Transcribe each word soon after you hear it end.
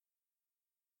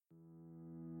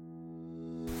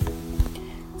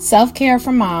Self-care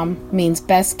for mom means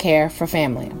best care for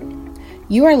family.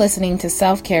 You are listening to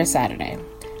Self-Care Saturday.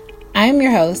 I am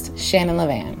your host, Shannon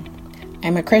Levan.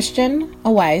 I'm a Christian, a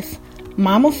wife,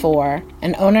 mom of 4,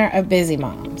 and owner of Busy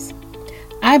Moms.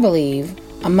 I believe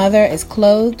a mother is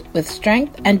clothed with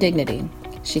strength and dignity.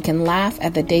 She can laugh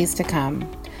at the days to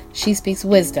come. She speaks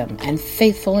wisdom, and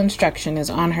faithful instruction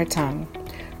is on her tongue.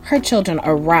 Her children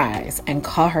arise and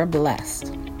call her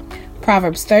blessed.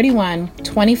 Proverbs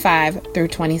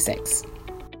 31:25-26.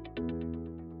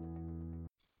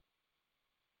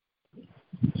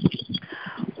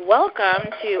 Welcome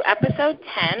to episode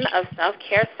 10 of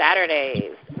Self-Care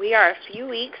Saturdays. We are a few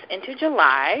weeks into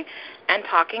July and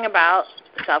talking about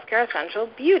self-care essential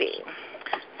beauty.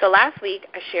 So last week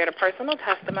I shared a personal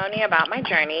testimony about my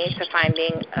journey to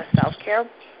finding a self-care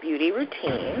beauty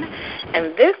routine.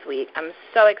 And this week I'm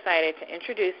so excited to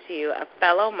introduce to you a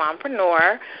fellow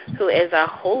mompreneur who is a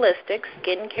holistic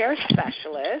skincare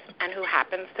specialist and who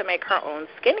happens to make her own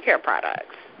skincare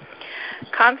products.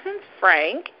 Constance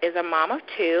Frank is a mom of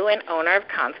 2 and owner of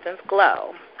Constance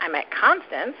Glow. I met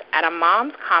Constance at a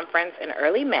mom's conference in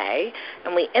early May,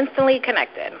 and we instantly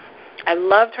connected. I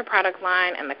loved her product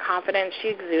line and the confidence she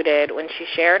exuded when she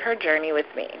shared her journey with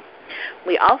me.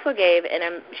 She also gave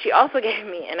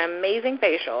me an amazing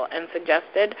facial and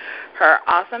suggested her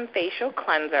awesome facial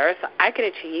cleanser so I could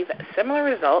achieve similar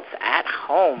results at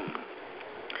home.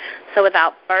 So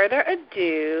without further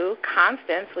ado,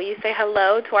 Constance, will you say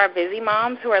hello to our busy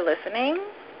moms who are listening?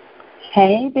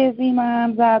 Hey, busy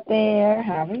moms out there.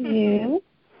 How are you?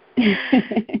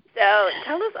 So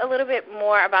tell us a little bit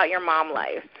more about your mom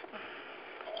life.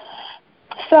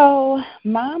 So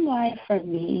mom life for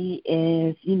me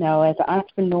is, as an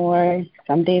entrepreneur,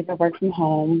 some days I work from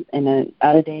home and then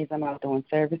other days I'm out doing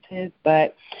services,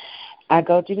 but I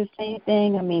go through the same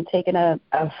thing. I mean, taking a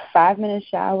 5-minute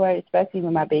shower, especially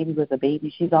when my baby was a baby.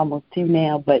 She's almost 2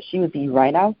 now, but she would be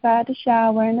right outside the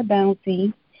shower in the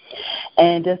bouncy,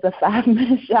 and just a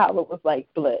 5-minute shower was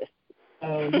like bliss.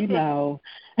 So,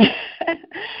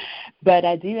 but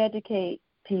I do educate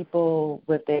people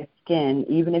with their skin.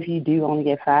 Even if you do only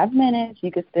get 5 minutes,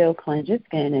 you could still cleanse your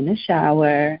skin in the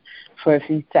shower for a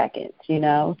few seconds,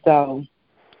 so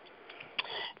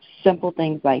simple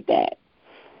things like that.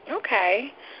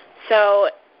 Okay.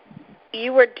 So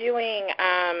you were doing,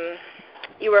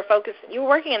 you were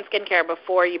working in skincare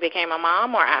before you became a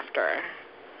mom or after?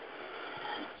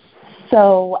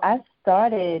 So I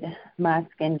started my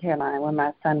skincare line when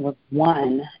my son was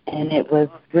 1, and it was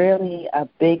really a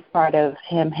big part of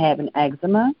him having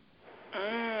eczema.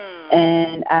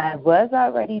 And I was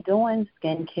already doing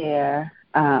skincare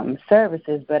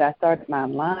services, but I started my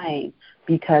line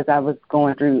because I was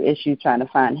going through issues trying to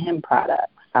find him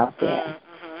products out there.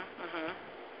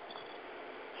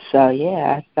 So,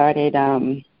 yeah, I started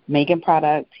making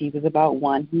products. He was about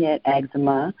 1. He had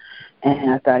eczema,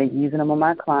 and I started using them on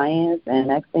my clients. And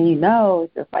next thing you know,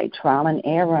 it's just like trial and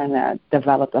error, and I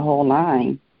developed a whole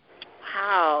line.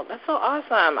 Wow, that's so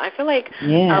awesome. I feel like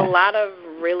a lot of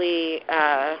really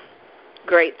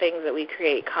great things that we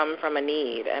create come from a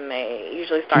need, and they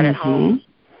usually start at home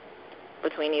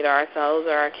between either ourselves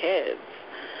or our kids.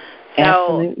 So,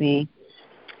 absolutely.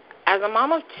 As a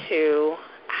mom of 2,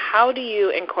 how do you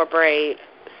incorporate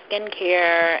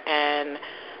skincare and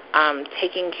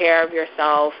taking care of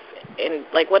yourself in,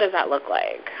 what does that look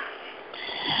like?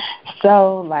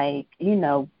 So, like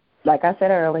I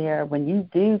said earlier, when you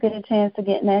do get a chance to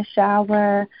get in that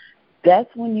shower,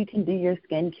 that's when you can do your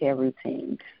skincare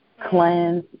routine.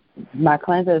 Cleanse. My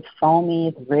cleanser is foamy,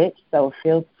 it's rich, so it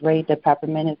feels great. The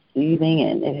peppermint is soothing,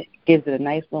 and it gives it a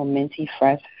nice little minty,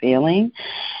 fresh feeling.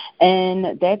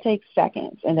 And that takes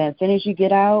seconds. And then as soon as you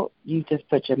get out, you just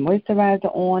put your moisturizer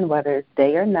on, whether it's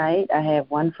day or night. I have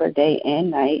one for day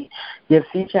and night. Your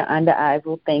future under eyes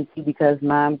will thank you because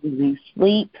moms lose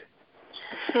sleep.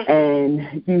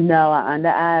 And, our under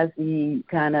eyes be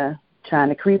kind of trying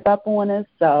to creep up on us.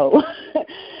 So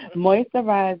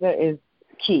moisturizer is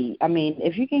key. I mean,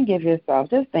 if you can give yourself,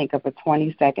 just think of a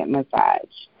 20-second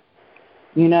massage.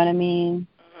 You know what I mean?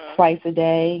 Twice a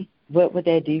day. What would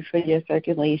that do for your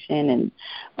circulation and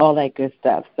all that good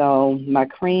stuff? So my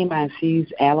cream, I infuse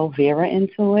aloe vera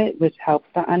into it, which helps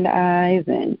the under eyes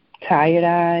and tired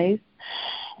eyes.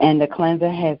 And the cleanser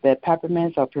has the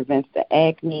peppermint, so it prevents the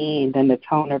acne, and then the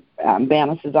toner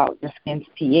balances out your skin's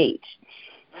pH.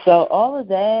 So all of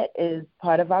that is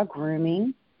part of our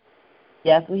grooming.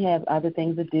 Yes, we have other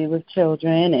things to do with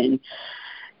children and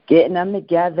getting them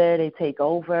together. They take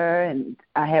over, and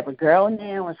I have a girl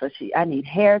now, and so I need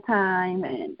hair time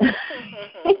and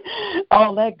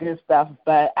all that good stuff.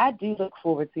 But I do look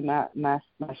forward to my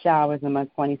showers and my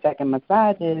 20-second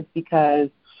massages because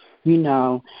you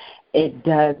know, it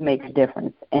does make a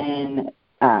difference. And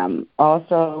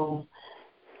also,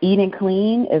 eating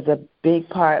clean is a big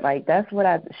part. Like, that's what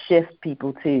I shift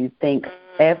people to think.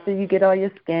 After you get all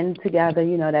your skin together,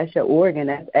 you know, that's your organ,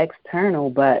 that's external,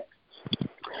 but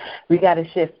we got to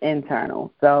shift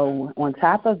internal. So on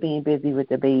top of being busy with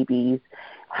the babies,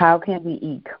 how can we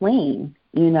eat clean,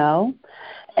 you know?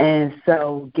 And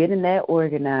so getting that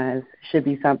organized should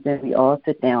be something we all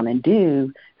sit down and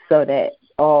do, so that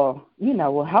all, you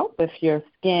know, will help with your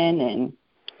skin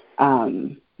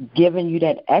and giving you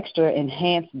that extra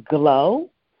enhanced glow,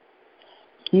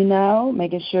 you know,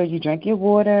 making sure you drink your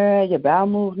water, your bowel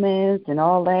movements, and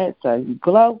all that. So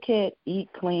glow kit, eat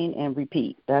clean, and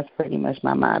repeat. That's pretty much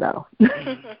my motto.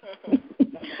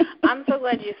 I'm so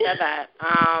glad you said that.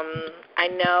 I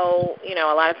know, you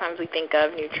know, a lot of times we think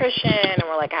of nutrition and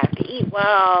we're like, I have to eat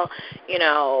well. You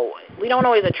know, we don't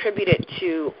always attribute it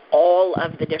to all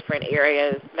of the different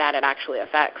areas that it actually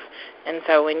affects. And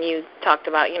so when you talked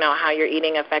about, you know, how your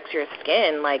eating affects your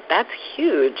skin, like, that's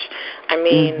huge. I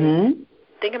mean,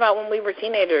 think about when we were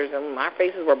teenagers and our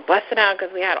faces were busted out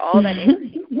because we had all that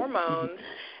increase in hormones.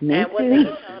 And what they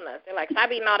were telling us, they're like, stop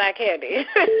eating all that candy.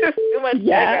 Too much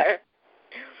sugar.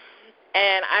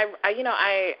 And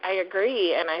I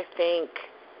agree, and I think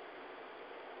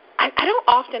I don't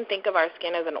often think of our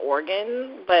skin as an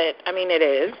organ, but I mean it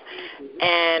is,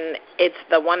 and it's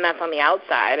the one that's on the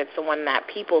outside. It's the one that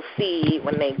people see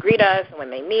when they greet us and when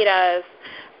they meet us,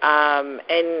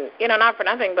 and you know, not for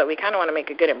nothing, but we kind of want to make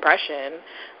a good impression.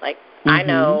 Like, I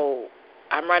know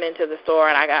I'm running to the store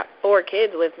and I got 4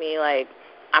 kids with me. Like,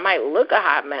 I might look a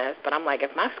hot mess, but I'm like,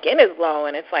 if my skin is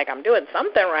glowing, it's like I'm doing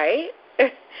something right.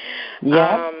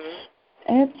 Yeah,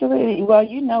 absolutely. Well,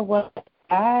 you know what?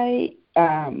 I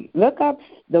look up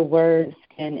the word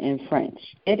skin in French.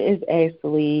 It is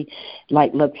actually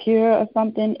like le pure or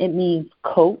something. It means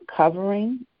coat,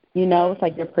 covering. You know, it's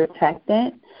like you're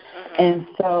protected. And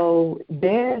so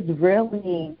there's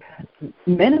really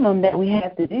minimum that we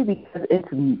have to do because it's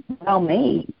well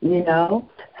made, you know.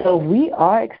 So we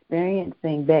are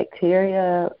experiencing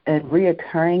bacteria and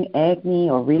reoccurring acne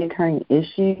or reoccurring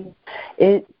issues.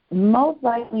 It most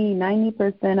likely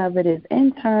 90% of it is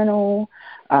internal,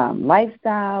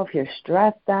 lifestyle, if you're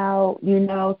stressed out, you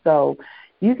know. So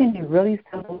you can do really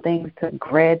simple things to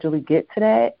gradually get to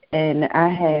that. And I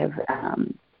have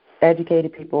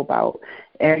educated people about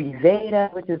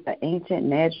Ayurveda, which is the ancient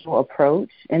natural approach,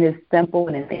 and it's simple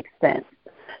and it makes sense.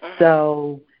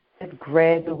 So it's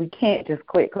gradual. We can't just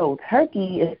quit cold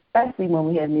turkey, especially when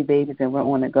we have new babies and we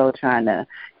want to go trying to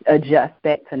adjust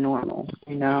back to normal,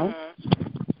 you know?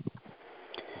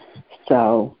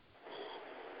 So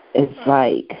it's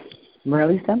like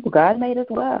really simple. God made us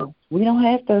well. We don't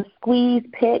have to squeeze,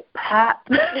 pick, pop,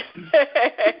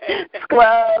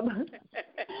 scrub,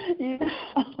 you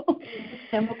know,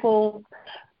 chemicals.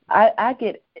 I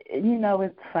get, you know,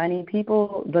 it's funny.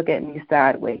 People look at me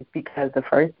sideways because the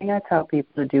first thing I tell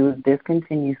people to do is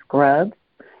discontinue scrubs.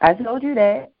 I told you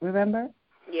that, remember?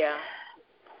 Yeah.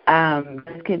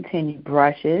 Discontinue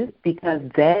brushes because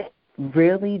that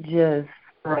really just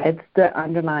spreads the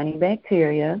underlying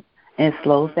bacteria and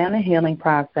slows down the healing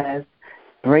process,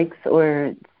 breaks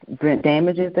or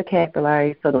damages the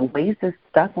capillaries, so the waste is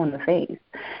stuck on the face,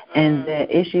 and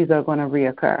the issues are going to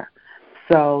reoccur.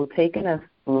 So taking a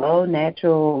slow,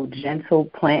 natural, gentle,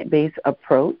 plant-based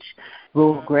approach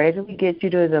will gradually get you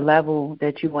to the level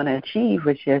that you want to achieve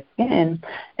with your skin,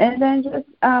 and then just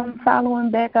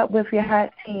following back up with your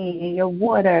hot tea and your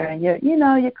water and your, you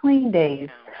know, your clean days.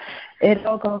 It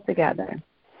all goes together.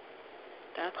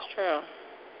 That's true.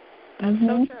 That's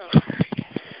so true.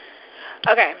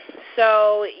 Okay,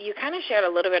 so you kind of shared a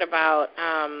little bit about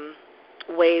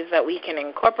ways that we can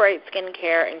incorporate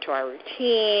skincare into our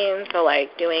routine, so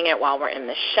like doing it while we're in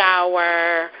the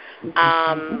shower.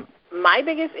 My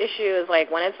biggest issue is like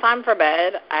when it's time for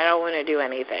bed, I don't want to do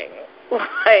anything.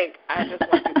 Like, I just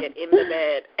want to get in the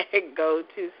bed and go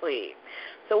to sleep.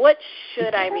 So what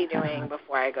should I be doing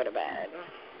before I go to bed?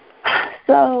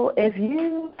 So if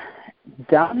you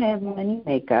don't have any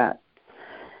makeup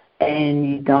and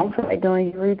you don't feel like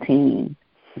doing your routine,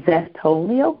 that's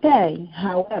totally okay.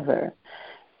 However,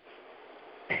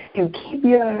 you keep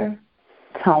your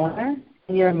toner,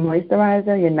 your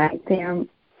moisturizer, your nightstand,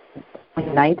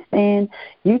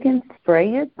 you can spray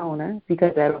your toner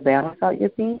because that will balance out your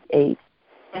pH.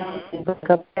 And look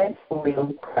up that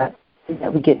oil crust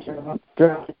that we get throughout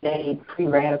the day, free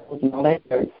radicals and all that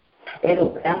dirt. It'll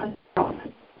balance out.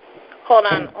 Hold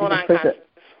on, Constance.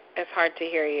 It's hard to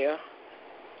hear you.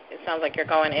 It sounds like you're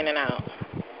going in and out.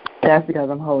 That's because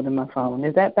I'm holding my phone.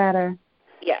 Is that better?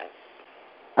 Yes.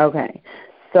 Okay.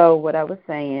 So what I was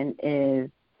saying is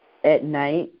at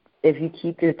night, if you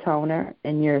keep your toner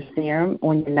and your serum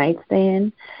on your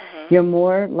nightstand, you're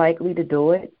more likely to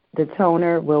do it. The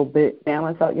toner will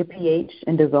balance out your pH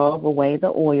and dissolve away the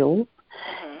oils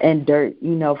and dirt,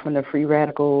 from the free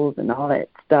radicals and all that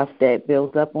stuff that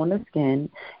builds up on the skin.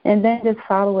 And then just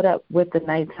follow it up with the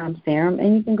nighttime serum,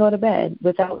 and you can go to bed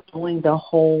without doing the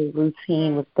whole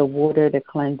routine with the water, the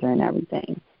cleanser, and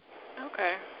everything.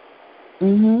 Okay.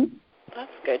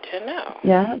 That's good to know.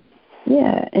 Yeah.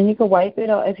 Yeah, and you can wipe it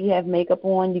off. If you have makeup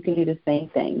on, you can do the same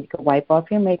thing. You can wipe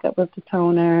off your makeup with the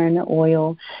toner and the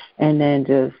oil and then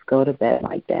just go to bed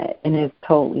like that. And it's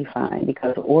totally fine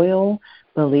because oil,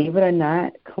 believe it or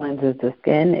not, cleanses the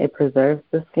skin. It preserves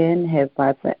the skin, has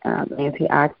lots of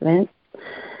antioxidants.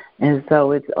 And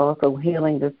so it's also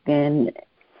healing the skin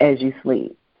as you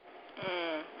sleep.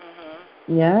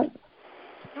 Yeah.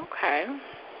 Okay.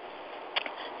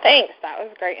 Thanks. That was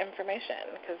great information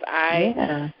because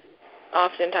I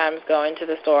oftentimes go into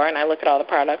the store and I look at all the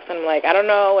products and I'm like, I don't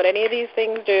know what any of these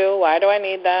things do. Why do I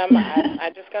need them?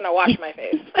 I'm just going to wash my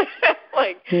face.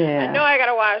 I know I got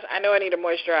to wash. I know I need to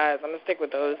moisturize. I'm going to stick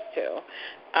with those two.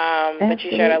 But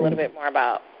you shared a little bit more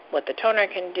about what the toner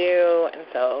can do, and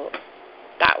so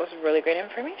that was really great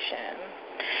information.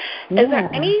 Is there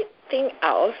anything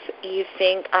else you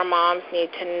think our moms need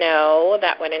to know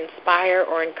that would inspire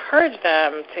or encourage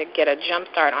them to get a jump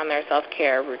start on their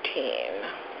self-care routine?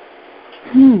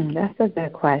 That's a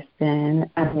good question.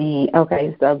 I mean,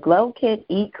 okay, so Glow Kit,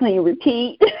 Eat Clean,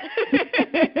 Repeat.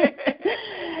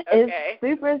 It's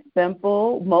super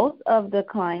simple. Most of the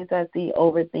clients I see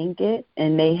overthink it,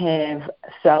 and they have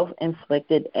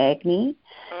self-inflicted acne.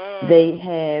 They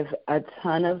have a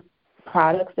ton of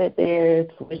products that they're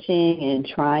switching and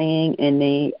trying, and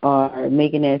they are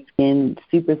making their skin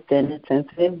super thin and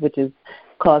sensitive, which is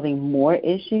causing more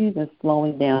issues and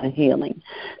slowing down healing.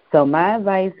 So my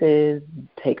advice is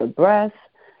take a breath,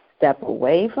 step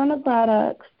away from the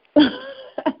products,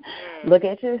 look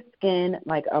at your skin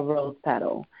like a rose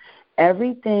petal.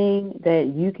 Everything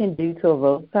that you can do to a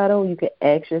rose petal, you can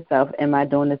ask yourself, am I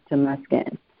doing this to my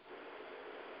skin?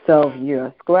 So if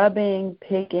you're scrubbing,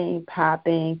 picking,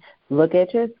 popping, look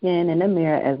at your skin in the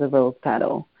mirror as a rose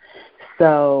petal.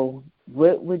 So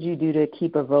what would you do to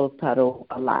keep a rose petal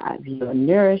alive? You'll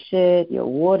nourish it,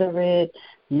 you'll water it,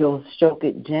 you'll stroke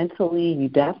it gently. You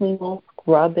definitely won't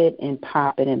scrub it and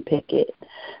pop it and pick it.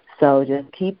 So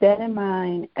just keep that in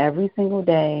mind every single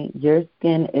day. Your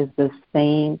skin is the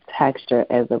same texture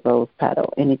as a rose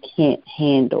petal, and it can't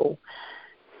handle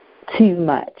too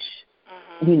much,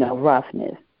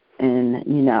 roughness. And,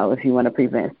 if you want to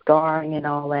prevent scarring and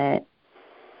all that,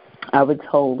 I would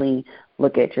totally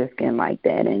look at your skin like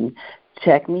that. And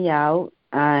check me out.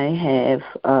 I have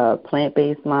a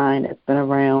plant-based line that's been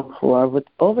around for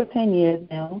over 10 years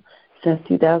now, since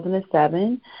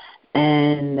 2007.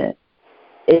 And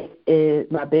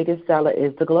my biggest seller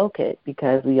is the Glow Kit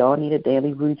because we all need a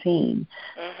daily routine.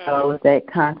 So it's at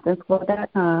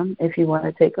ConstanceGlow.com if you want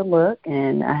to take a look.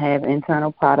 And I have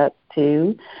internal products,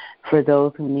 too, for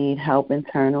those who need help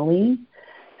internally.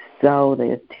 So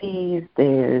there's teas,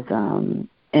 there's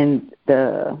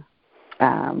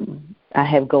I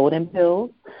have golden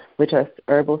pills, which are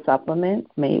herbal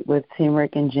supplements made with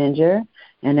turmeric and ginger,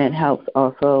 and that helps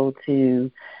also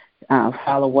to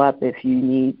follow up if you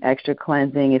need extra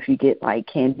cleansing. If you get like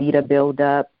candida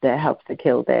buildup, that helps to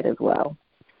kill that as well.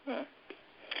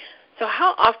 So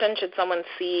how often should someone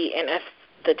see an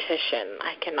esthetician?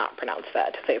 I cannot pronounce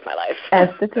that to save my life.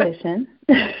 Esthetician.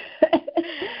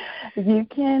 You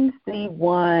can see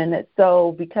one.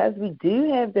 So because we do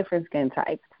have different skin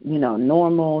types,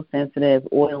 normal, sensitive,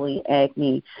 oily,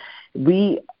 acne,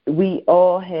 we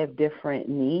all have different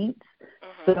needs.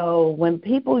 So when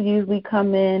people usually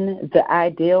come in, the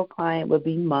ideal client would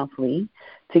be monthly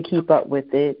to keep up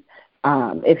with it.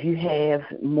 If you have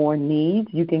more needs,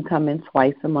 you can come in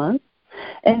twice a month.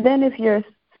 And then if your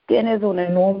skin is on a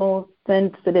normal,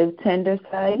 sensitive, tender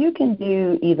side, you can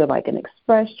do either like an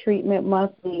express treatment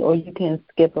monthly, or you can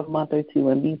skip a month or two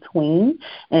in between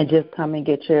and just come and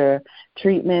get your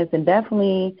treatments. And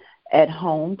definitely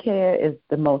at-home care is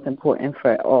the most important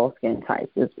for all skin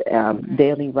types. It's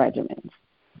daily regimens.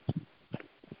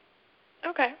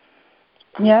 Okay.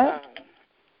 Yeah.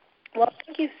 Well,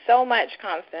 thank you so much,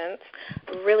 Constance.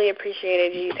 Really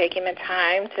appreciated you taking the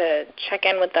time to check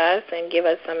in with us and give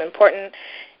us some important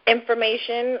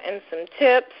information and some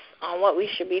tips on what we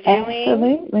should be doing.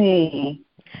 Absolutely.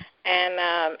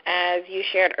 And as you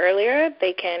shared earlier,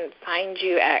 they can find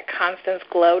you at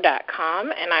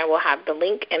constanceglow.com, and I will have the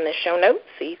link in the show notes,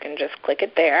 so you can just click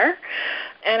it there.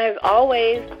 And as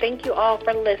always, thank you all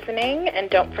for listening, and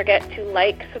don't forget to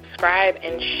like, subscribe,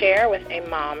 and share with a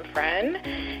mom friend.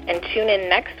 And tune in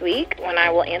next week when I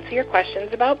will answer your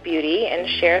questions about beauty and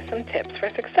share some tips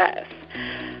for success.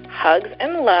 Hugs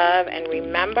and love, and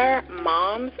remember,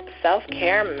 moms,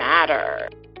 self-care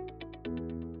matters.